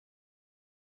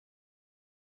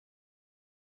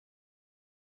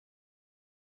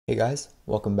Hey guys,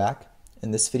 welcome back.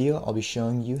 In this video, I'll be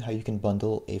showing you how you can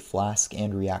bundle a Flask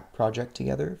and React project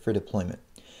together for deployment.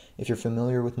 If you're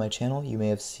familiar with my channel, you may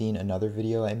have seen another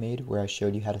video I made where I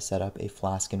showed you how to set up a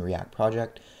Flask and React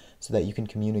project so that you can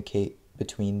communicate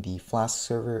between the Flask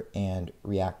server and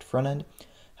React frontend.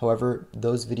 However,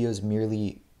 those videos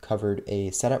merely covered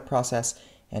a setup process,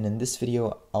 and in this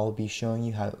video, I'll be showing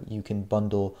you how you can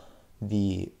bundle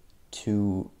the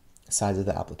two sides of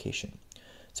the application.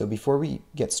 So before we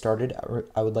get started,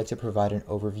 I would like to provide an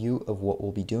overview of what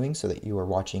we'll be doing so that you are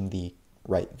watching the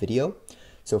right video.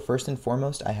 So first and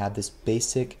foremost, I have this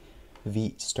basic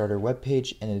Vite starter web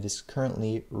page, and it is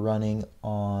currently running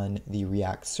on the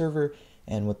React server.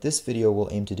 And what this video will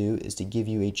aim to do is to give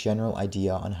you a general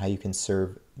idea on how you can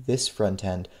serve this front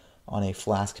end on a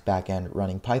Flask backend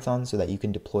running Python so that you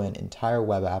can deploy an entire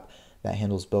web app that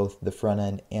handles both the front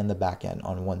end and the back end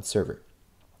on one server.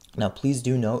 Now, please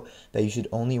do note that you should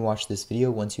only watch this video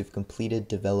once you've completed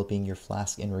developing your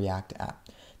Flask and React app.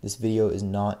 This video is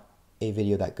not a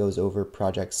video that goes over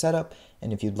project setup,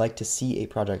 and if you'd like to see a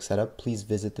project setup, please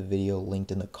visit the video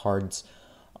linked in the cards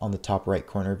on the top right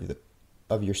corner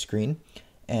of your screen.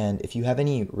 And if you have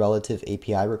any relative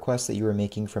API requests that you are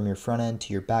making from your front end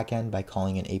to your back end by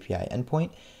calling an API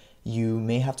endpoint, you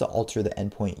may have to alter the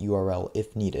endpoint URL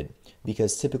if needed,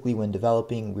 because typically when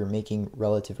developing, we're making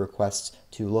relative requests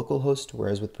to localhost,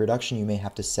 whereas with production, you may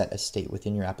have to set a state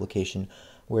within your application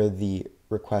where the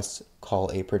requests call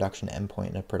a production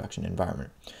endpoint in a production environment.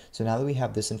 So now that we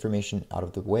have this information out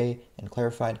of the way and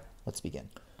clarified, let's begin.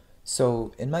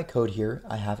 So in my code here,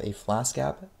 I have a Flask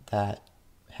app that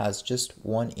has just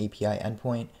one API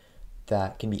endpoint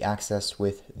that can be accessed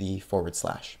with the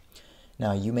 /.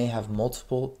 Now, you may have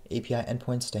multiple API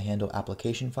endpoints to handle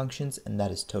application functions, and that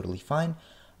is totally fine.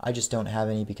 I just don't have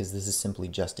any because this is simply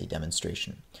just a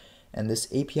demonstration. And this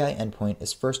API endpoint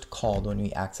is first called when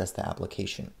we access the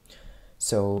application.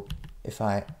 So if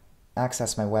I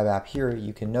access my web app here,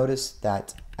 you can notice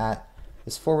that at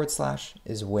this /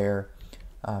 is where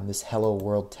this hello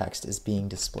world text is being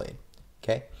displayed,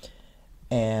 okay?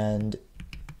 And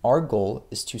our goal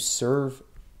is to serve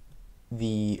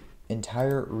the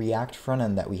entire React front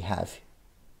end that we have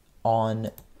on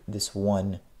this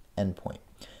one endpoint.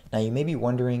 Now you may be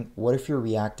wondering, what if your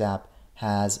React app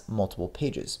has multiple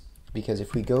pages? Because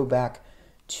if we go back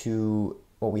to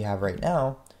what we have right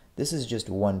now, this is just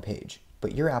one page,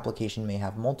 but your application may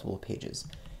have multiple pages.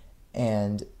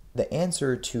 And the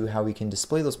answer to how we can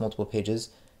display those multiple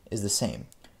pages is the same.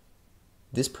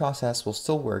 This process will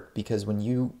still work because when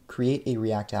you create a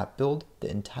React app build,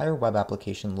 the entire web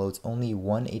application loads only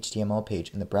one HTML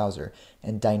page in the browser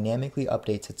and dynamically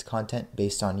updates its content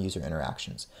based on user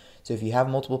interactions. So if you have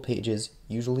multiple pages,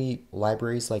 usually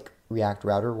libraries like React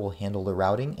Router will handle the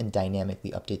routing and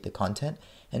dynamically update the content,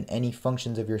 and any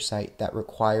functions of your site that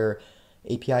require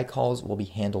API calls will be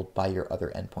handled by your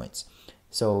other endpoints.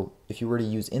 So if you were to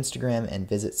use Instagram and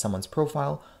visit someone's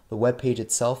profile, the web page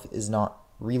itself is not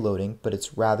reloading, but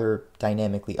it's rather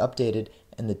dynamically updated,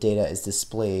 and the data is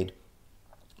displayed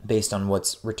based on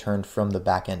what's returned from the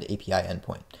backend API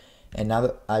endpoint. And now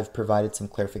that I've provided some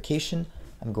clarification,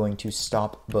 I'm going to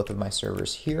stop both of my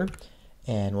servers here,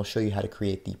 and we'll show you how to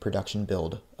create the production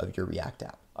build of your React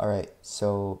app. All right,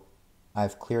 so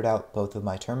I've cleared out both of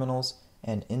my terminals,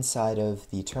 and inside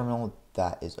of the terminal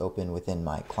that is open within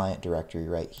my client directory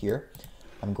right here,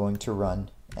 I'm going to run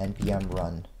npm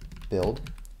run build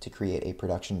to create a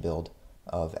production build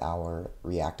of our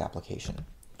React application.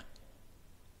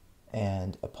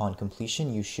 And upon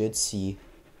completion, you should see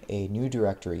a new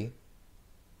directory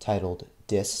titled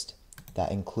dist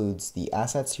that includes the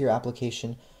assets to your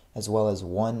application, as well as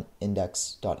one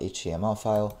index.html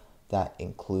file that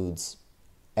includes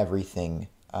everything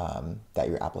that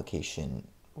your application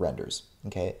renders,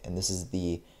 okay? And this is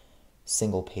the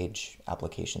single page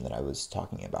application that I was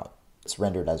talking about. It's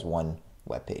rendered as one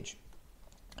web page.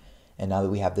 And now that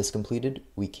we have this completed,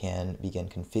 we can begin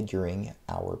configuring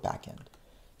our backend.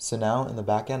 So now in the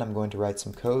backend, I'm going to write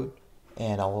some code,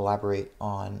 and I'll elaborate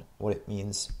on what it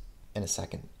means in a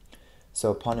second. So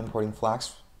upon importing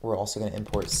Flask, we're also going to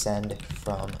import send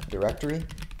from directory.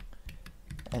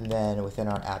 And then within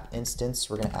our app instance,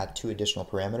 we're going to add two additional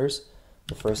parameters.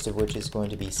 The first of which is going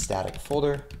to be static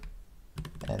folder,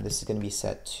 and this is going to be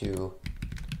set to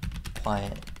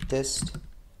client dist,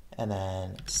 and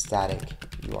then static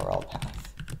URL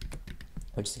path,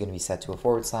 which is going to be set to a /.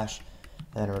 And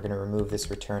then we're going to remove this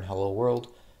return hello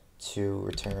world to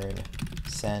return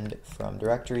send from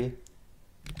directory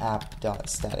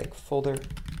app.static folder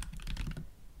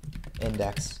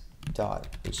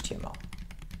index.html.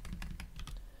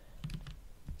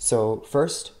 So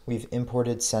first, we've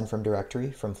imported send from directory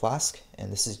from Flask,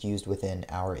 and this is used within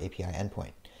our API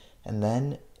endpoint. And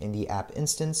then in the app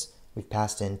instance, we've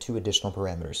passed in 2 additional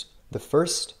parameters. The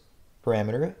first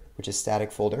parameter, which is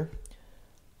static folder,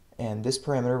 and this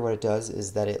parameter, what it does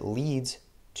is that it leads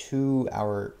to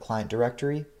our client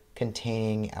directory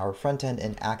containing our frontend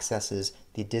and accesses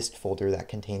the dist folder that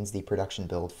contains the production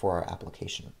build for our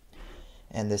application.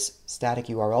 And this static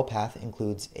URL path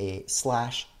includes a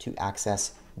 / to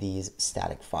access these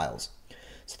static files.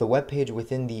 So the web page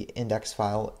within the index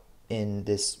file in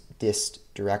this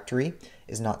dist directory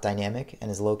is not dynamic and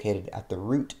is located at the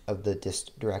root of the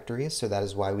dist directory, so that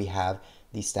is why we have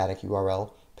the static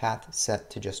URL path set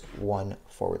to just 1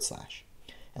 /.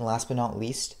 And last but not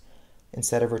least,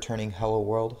 instead of returning hello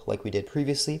world like we did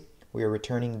previously, we are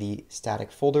returning the static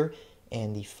folder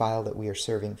and the file that we are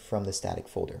serving from the static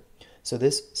folder. So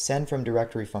this send from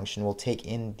directory function will take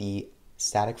in the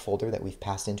static folder that we've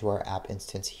passed into our app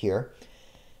instance here,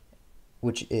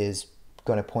 which is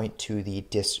going to point to the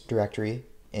dist directory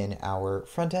in our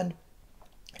front end.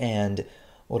 And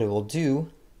what it will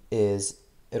do is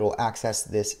it'll access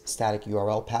this static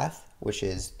URL path, which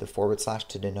is the /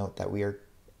 to denote that we are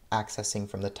accessing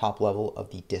from the top level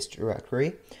of the dist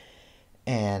directory.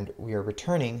 And we are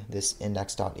returning this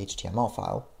index.html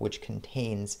file, which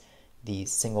contains the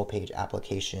single page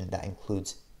application that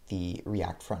includes the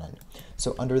React front end.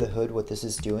 So under the hood, what this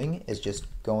is doing is just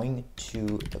going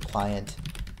to the client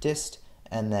dist,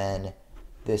 and then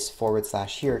this /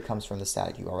 here comes from the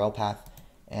static URL path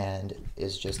and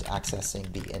is just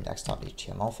accessing the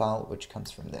index.html file, which comes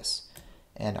from this.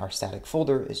 And our static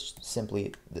folder is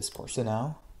simply this portion. So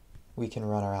now we can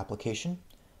run our application.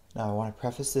 Now I want to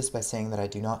preface this by saying that I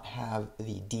do not have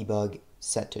the debug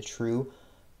set to true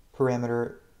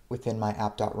parameter within my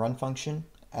app.run function,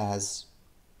 as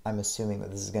I'm assuming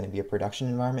that this is going to be a production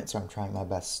environment, so I'm trying my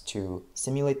best to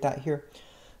simulate that here.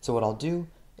 So what I'll do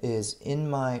is in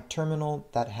my terminal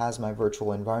that has my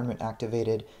virtual environment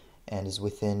activated and is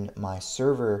within my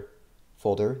server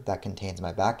folder that contains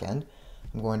my backend,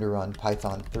 I'm going to run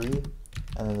Python 3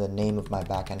 and then the name of my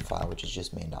backend file, which is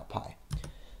just main.py.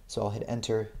 So I'll hit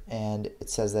enter, and it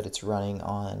says that it's running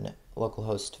on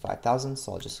localhost 5000,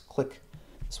 so I'll just click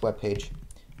this web page,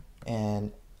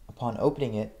 and upon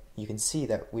opening it, you can see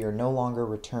that we are no longer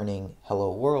returning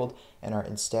hello world and are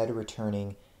instead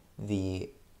returning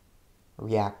the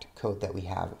React code that we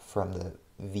have from the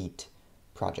Vite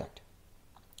project.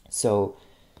 So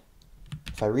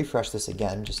if I refresh this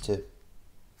again, just to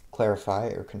clarify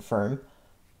or confirm,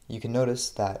 you can notice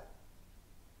that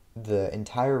the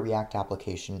entire React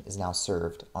application is now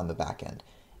served on the backend,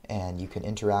 and you can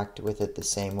interact with it the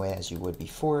same way as you would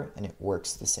before, and it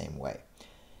works the same way.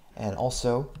 And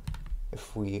also,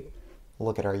 if we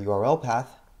look at our URL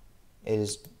path, it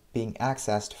is being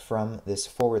accessed from this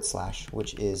 /,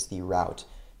 which is the route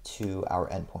to our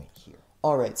endpoint here.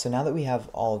 Alright, so now that we have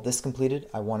all of this completed,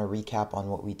 I want to recap on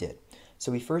what we did.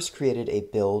 So we first created a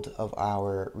build of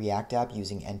our React app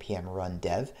using npm run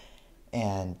dev,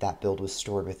 and that build was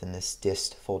stored within this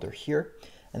dist folder here.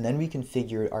 And then we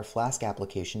configured our Flask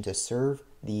application to serve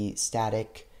the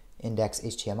static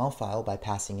index.html file by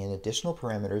passing in additional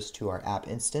parameters to our app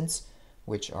instance,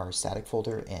 which are static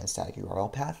folder and static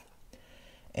URL path.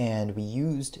 And we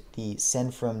used the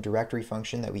send from directory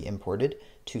function that we imported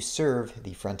to serve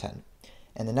the front end.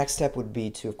 And the next step would be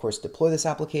to, of course, deploy this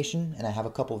application, and I have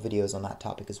a couple videos on that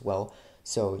topic as well,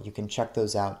 so you can check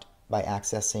those out by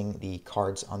accessing the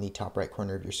cards on the top right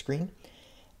corner of your screen.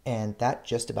 And that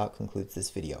just about concludes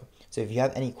this video. So if you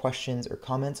have any questions or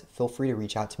comments, feel free to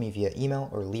reach out to me via email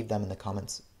or leave them in the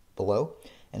comments below,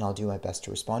 and I'll do my best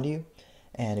to respond to you.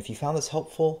 And if you found this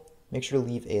helpful, make sure to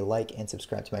leave a like and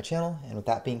subscribe to my channel. And with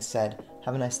that being said,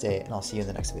 have a nice day, and I'll see you in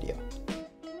the next video.